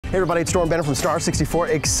Hey everybody, it's Storm Bennett from Star 64.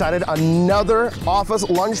 Excited, another office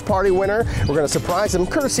lunch party winner. We're gonna surprise him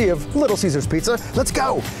courtesy of Little Caesars Pizza. Let's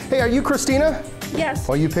go. Hey, are you Christina? Yes.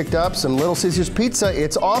 Well, you picked up some Little Caesars Pizza.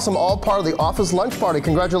 It's awesome, all part of the office lunch party.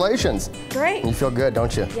 Congratulations. Great. You feel good,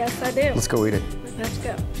 don't you? Yes, I do. Let's go eat it. Let's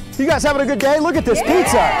go. You guys having a good day? Look at this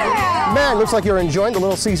pizza. Man, looks like you're enjoying the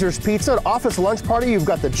Little Caesars Pizza office lunch party. You've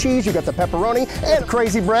got the cheese, you've got the pepperoni, and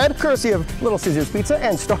crazy bread, courtesy of Little Caesars Pizza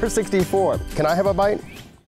and Star 64. Can I have a bite?